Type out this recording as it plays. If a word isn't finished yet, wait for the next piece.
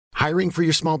Hiring for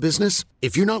your small business?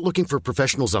 If you're not looking for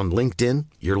professionals on LinkedIn,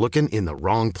 you're looking in the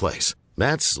wrong place.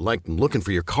 That's like looking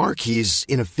for your car keys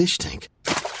in a fish tank.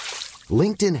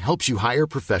 LinkedIn helps you hire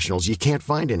professionals you can't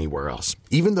find anywhere else,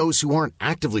 even those who aren't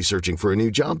actively searching for a new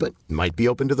job but might be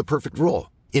open to the perfect role.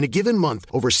 In a given month,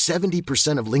 over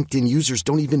 70% of LinkedIn users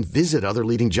don't even visit other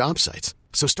leading job sites.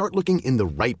 So start looking in the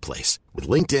right place. With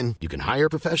LinkedIn, you can hire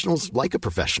professionals like a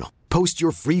professional. Post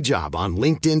your free job on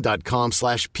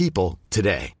linkedin.com/people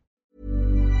today.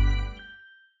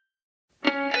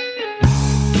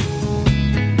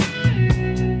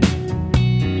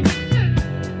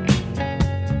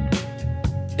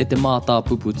 E te mātā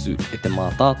puputu, e te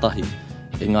mātā tahi.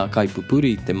 E ngā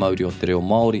kaipupuri te Māori o te reo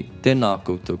Māori, tēnā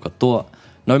koutou katoa.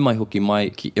 Nau mai hoki mai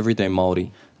ki Everyday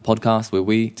Māori, podcast where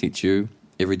we teach you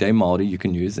everyday Māori you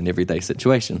can use in everyday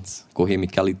situations. Ko Hemi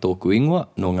Kelly tōku ingoa,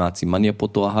 no Ngāti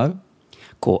Maniapoto ahau.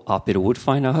 Ko Āpera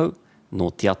Woodfine ahau,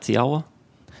 no Te Atiawa.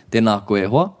 Tēnā koe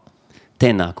hoa.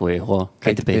 Tēnā koe hoa.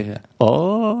 Kei te pē.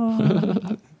 Oh!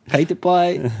 Kei te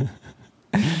pai.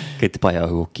 Kei te pai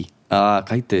ahu oki.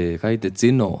 Kei te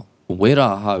tino.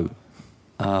 Wera hau.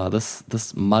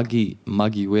 This muggy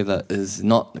weather is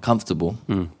not comfortable.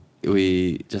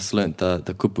 We just learnt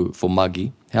the kupu for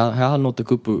muggy. How no te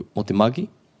kupu o te muggy?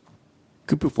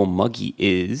 Kupu for muggy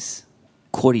is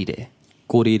korire.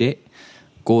 Korire.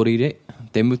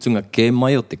 Te mutunga ke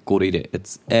mai o te korire.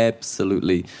 It's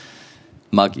absolutely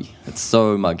muggy. It's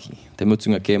so muggy. Te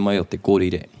mutunga ke mai o te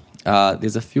korire.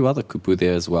 There's a few other kupu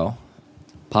there as well.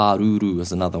 Pāruru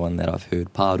is another one that I've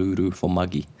heard. Pāruru for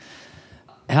muggy.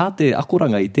 How te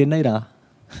akoranga I tēnei rā?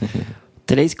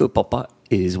 Today's kaupapa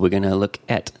is we're going to look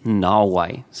at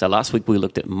nāwai. So last week we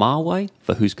looked at māwai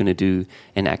for who's going to do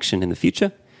an action in the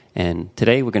future. And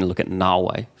today we're going to look at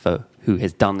nāwai for who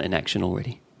has done an action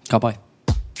already. Ka pai.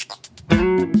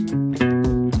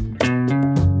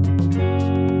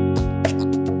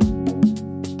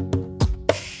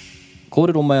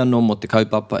 Kōrero mai anō mo te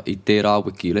kaupapa I tērā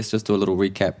wiki. Let's just do a little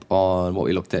recap on what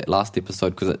we looked at last episode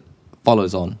because it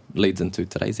follows on, leads into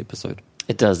today's episode.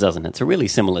 It does, doesn't it? It's a really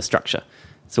similar structure.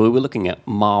 So we were looking at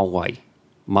māwai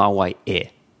e.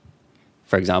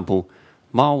 For example,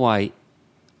 māwai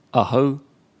ahau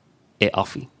e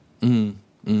awhi.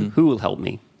 Who will help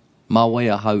me?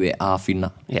 Māwai ahau e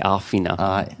āwhina. E āwhina.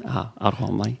 Ai. Aroha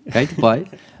mai. Kei te pai.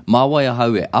 Māwai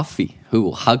ahau e awhi. Who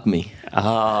will hug me?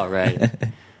 Ah, right.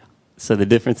 So the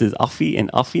difference is awhi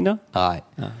and awhina? Ai.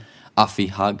 Awhi,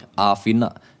 hug.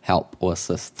 Āwhina, help or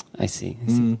assist. I see.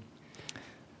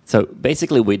 So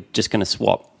basically we're just going to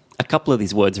swap a couple of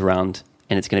these words around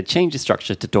and it's going to change the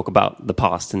structure to talk about the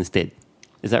past instead.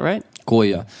 Is that right?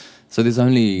 Koia. So there's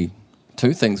only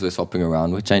two things we're swapping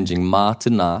around. We're changing mā to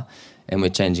nā and we're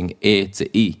changing e to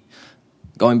I.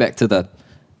 Going back to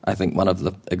I think one of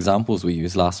the examples we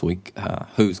used last week,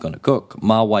 who's going to cook,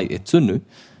 māwai e tunu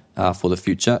for the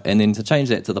future. And then to change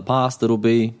that to the past, it'll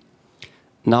be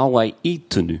nāwai I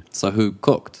tunu. So who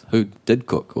cooked, who did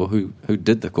cook, or who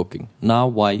did the cooking.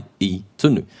 Nāwai I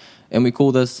tunu. And we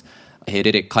call this he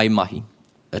rere kaimahi.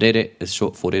 Rere is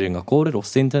short for rerenga kōrero or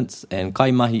sentence, and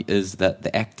kaimahi is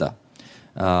the actor,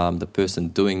 the person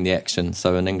doing the action.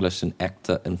 So in English, an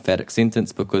actor emphatic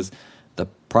sentence because the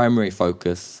primary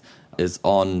focus is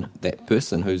on that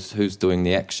person who's doing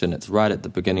the action. It's right at the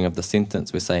beginning of the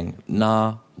sentence. We're saying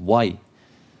nā wai.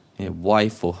 Wai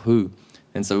for who.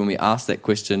 And so when we ask that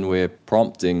question, we're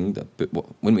prompting,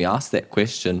 when we ask that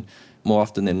question, more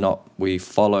often than not, we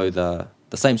follow the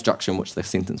same structure in which the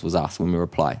sentence was asked when we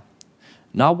reply.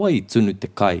 Nā wai tunu te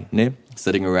kai, ne?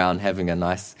 Sitting around having a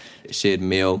nice shared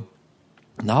meal.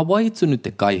 Nā wai tunu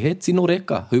te kai, he tino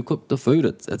reka, who cooked the food?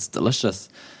 It's delicious.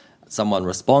 Someone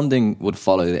responding would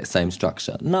follow that same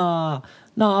structure. Nā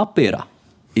āpera,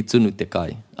 I tunu te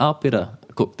kai. Āpera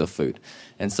cooked the food.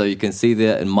 And so you can see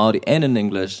there in Māori and in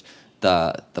English,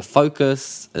 the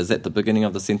focus is at the beginning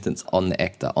of the sentence on the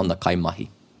actor, on the kaimahi.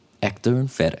 Actor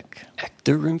emphatic.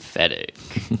 Actor emphatic.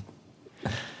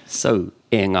 So,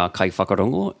 e ngā kai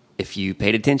whakarongo, if you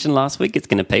paid attention last week, it's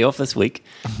going to pay off this week,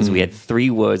 because we had three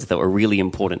words that were really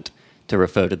important to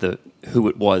refer to who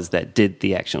it was that did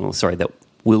the action, that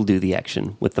will do the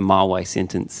action with the māwai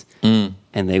sentence. And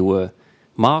they were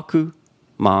māku,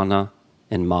 māna,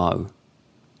 and māu.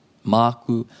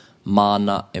 Māku,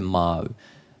 māna, and māu.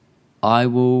 I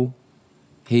will,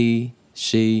 he,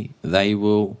 she, they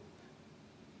will,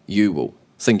 you will.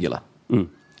 Singular.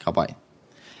 Ka pai.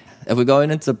 If we're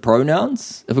going into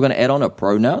pronouns, if we're going to add on a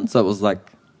pronoun, so it was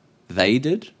like they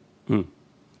did. Mā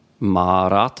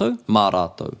rātou. Mā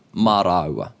rātou. Mā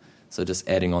rāua. So just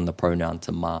adding on the pronoun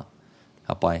to mā.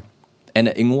 Ka pai. And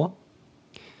ingoa?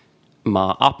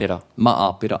 Mā āpera. Mā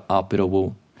āpera. Āpera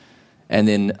will. And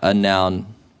then a noun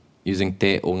using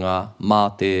te o ngā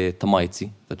mā te tamaiti,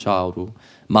 the child will,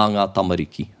 mā ngā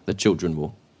tamariki, the children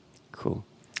will. Cool.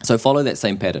 So follow that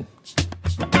same pattern.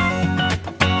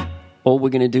 All we're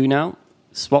going to do now,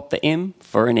 swap the M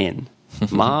for an N.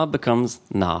 Ma becomes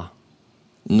nā.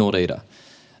 Nō reira.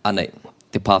 Anei,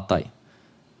 te pātai.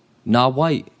 Nā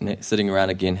wai, ne, sitting around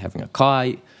again having a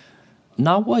kai.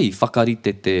 Nā wai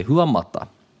whakarite te huamata.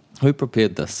 Who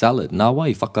prepared the salad? Nā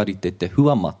wai whakarite te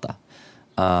huamata.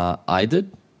 I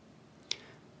did.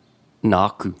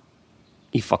 Nāku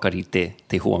I whakarite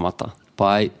te huamata.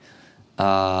 Pai,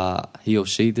 he or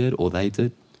she did, or they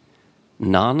did.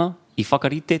 Nāna I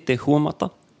whakarite te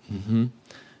huamata.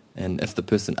 And if the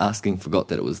person asking forgot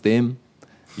that it was them,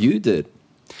 you did.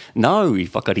 Nau I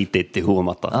whakarite te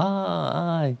huamata.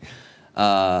 Ai.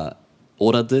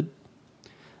 Ora did.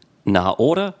 Nā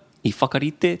ora I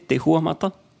whakarite te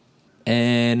huamata.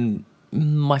 And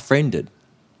my friend did.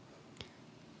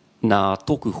 Nā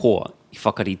tōku hoa I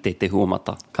whakarite te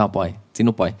huamata. Ka pai,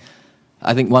 tino pai.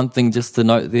 I think one thing just to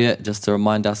note there, just to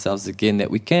remind ourselves again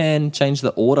that we can change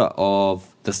the order of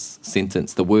this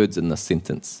sentence, the words in this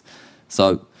sentence.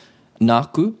 So,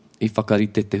 nāku I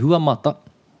whakarite te huamata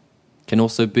can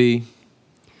also be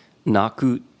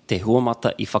Nāku te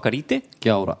huamata I whakarite.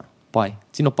 kia ora, pai,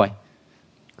 tino pai.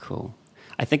 Cool.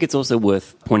 I think it's also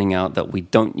worth pointing out that we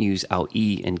don't use our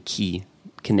E and ki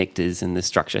connectors in this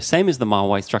structure. Same as the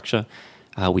Mawai structure,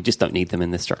 we just don't need them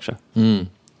in this structure.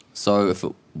 So if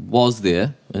it was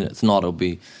there, and it's not, it'll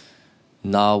be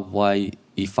nā wai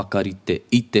I whakarite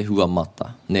I te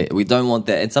huamata. Ne, we don't want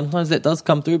that. And sometimes that does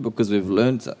come through because we've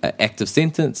learned an active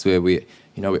sentence where we're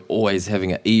always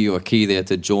having an E or a ki there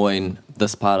to join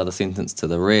this part of the sentence to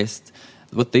the rest.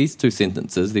 With these two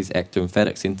sentences, these active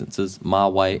emphatic sentences,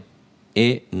 mā wai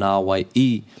e, nā wai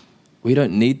I, we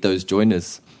don't need those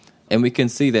joiners. And we can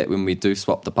see that when we do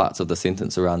swap the parts of the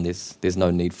sentence around, there's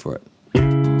no need for it.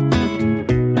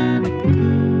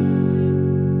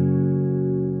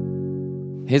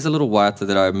 Here's a little waiata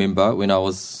that I remember when I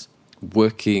was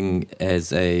working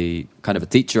as a kind of a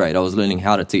teacher aide. I was learning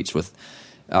how to teach with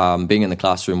being in the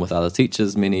classroom with other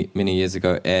teachers many years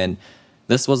ago. And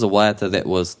this was a waiata that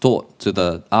was taught to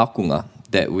the ākunga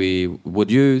that we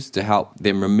would use to help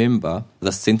them remember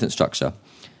the sentence structure.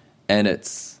 And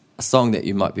it's a song that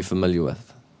you might be familiar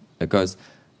with. It goes,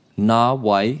 nā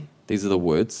wai, these are the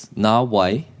words, nā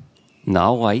wai,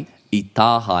 Nā wai I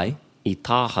tāhai, I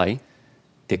tāhai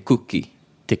te kuki,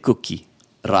 te kuki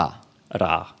rā.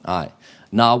 rā. Ai.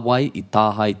 Nā wai I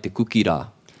tāhai te kuki rā.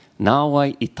 Nā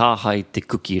wai I tāhai te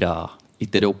kuki rā. I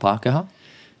te reo Pākehā,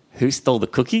 Who stole the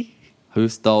cookie? who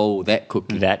stole that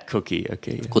cookie? That cookie,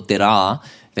 okay. Ko te rā,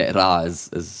 that rā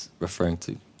is referring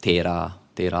to te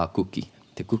rā cookie,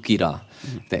 te kuki rā,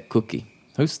 that cookie.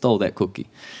 Who stole that cookie?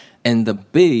 And the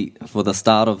beat for the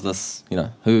start of this,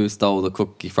 who stole the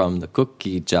cookie from the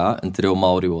cookie jar in te reo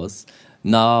Māori was,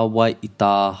 nā wai I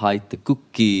tāhai te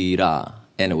kuki rā.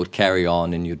 And it would carry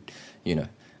on and you'd,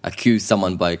 accuse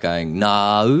someone by going,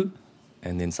 nāu,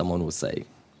 and then someone would say,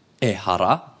 e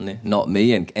hara, ne, not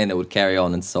me, and it would carry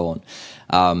on and so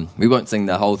on. We won't sing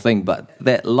the whole thing, but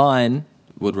that line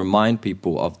would remind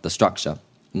people of the structure.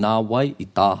 Nā wai I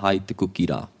tāhai te kuki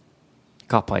rā.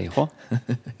 Ka pai hoa.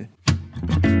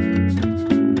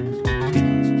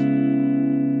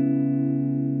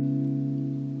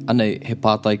 Anei, he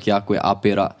pātai ki a koe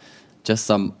āpera. Just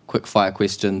some quick fire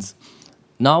questions.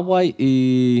 Nā wai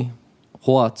I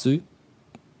hoatu,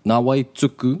 nā wai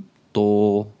tuku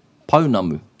tō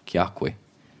paunamu ki a koe.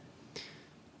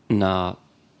 Nā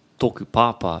tōku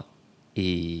pāpā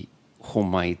I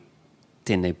homai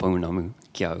tēnei paunamu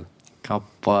ki au. Ka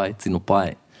pai, tino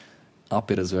pai.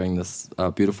 Āpera's wearing this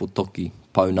beautiful toki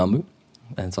paunamu.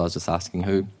 And so I was just asking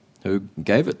who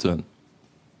gave it to him.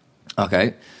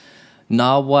 Okay.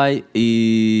 Nā wai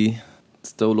I,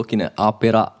 still looking at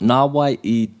āpera, nā wai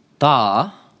I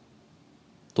tā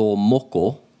tō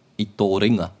moko I tō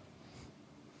ringa.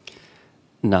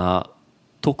 Nā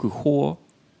tōku hoa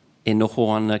e noho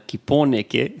ana ki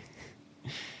pōneke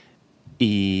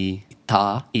I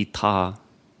tā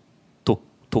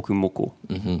tōku moko.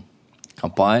 Ka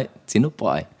pai, tino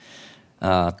pai.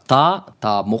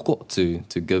 Tā moko,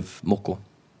 to give moko.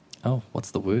 Oh,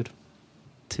 what's the word?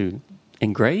 To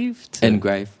engrave?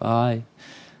 Engrave, ai.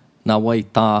 Nā wai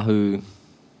tāhu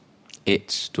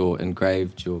etched or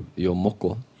engraved your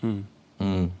moko.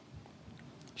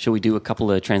 Shall we do a couple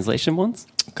of translation ones?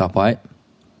 Ka pai.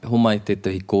 Homai te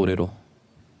tehi kōrero.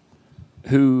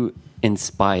 Who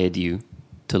inspired you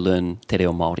to learn te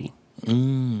reo Māori?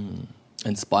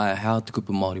 Inspire, how te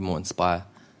kupu Māori mo inspire?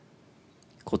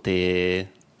 Ko te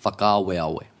Whakaawe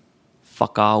awe.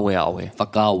 Whakaawe awe.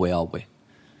 Whakaawe awe.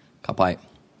 Ka pai.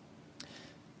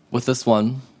 With this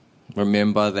one,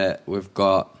 remember that we've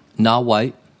got nā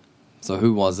wai, so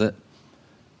who was it?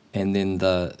 And then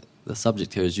the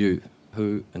subject here is you.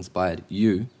 Who inspired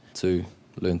you to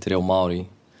learn te reo Māori?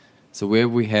 So where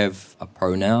we have a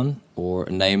pronoun or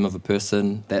a name of a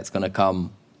person, that's going to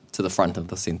come to the front of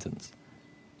the sentence.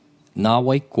 Nā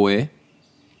wai koe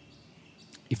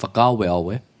I whakaawe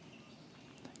awe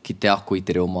ki te ako I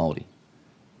te reo Māori.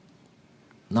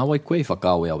 Nā wai koe I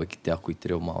whakaawe awe ki te ako I te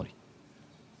reo Māori.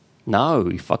 No,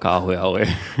 I whakaawe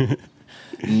awe.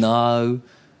 No.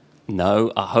 No,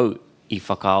 ahau I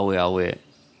whakaawe awe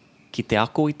ki te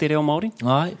ako I te reo Māori.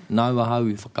 Ai, nau ahau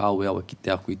I whakaawe awe ki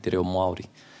te ako I te reo Māori.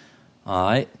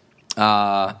 Ai.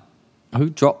 Who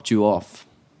dropped you off?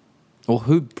 Or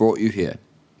who brought you here?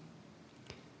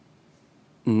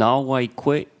 Nā wai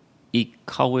koe I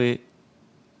kawe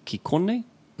ki kone?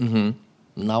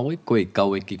 Nā wai koe I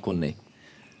kawe ki kone.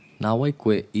 Nā wai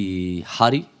koe I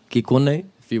hari ki kone.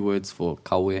 A few words for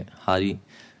kawe, hari,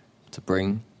 to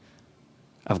bring.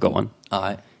 I've got one.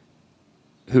 Ai.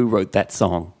 Who wrote that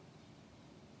song?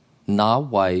 Nā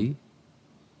wai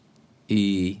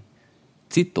I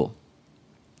tito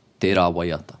tērā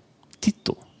waiata.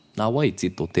 Tito. Nā wai I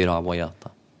tito tērā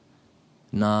waiata.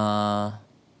 Nā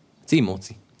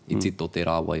tīmoti I tito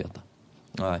tērā waiata.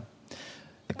 Ai.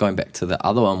 Going back to the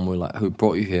other one, we're like, who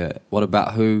brought you here? What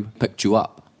about who picked you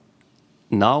up?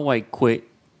 Nā wai koe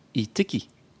I tiki.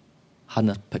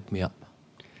 Hana picked me up.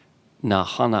 Nā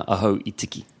hana ahau I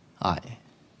tiki. Ai.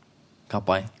 Ka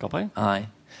pai. Ka pai? Ai.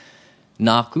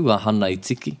 Nāku a hana I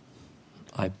tiki.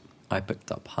 I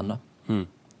picked up hana.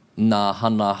 Nā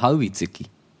hana hau I tiki.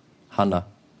 Hana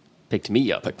Picked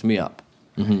me up. picked me up.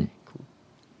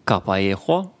 Ka pai e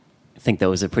hoa. I think that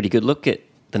was a pretty good look at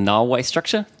the nā wai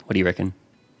structure. What do you reckon?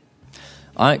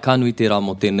 Ai, ka nui tērā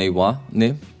mō tēnei wā,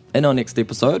 ne? In our next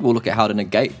episode, we'll look at how to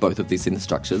negate both of these sentence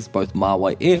structures, both mā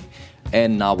wai e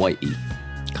and nā wai I.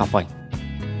 Ka pai.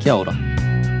 Kia ora.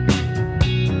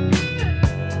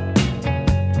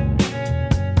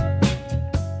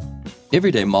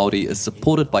 Everyday Māori is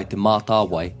supported by Te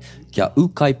Mātāwai, kia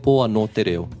ukaipoa no te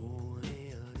reo.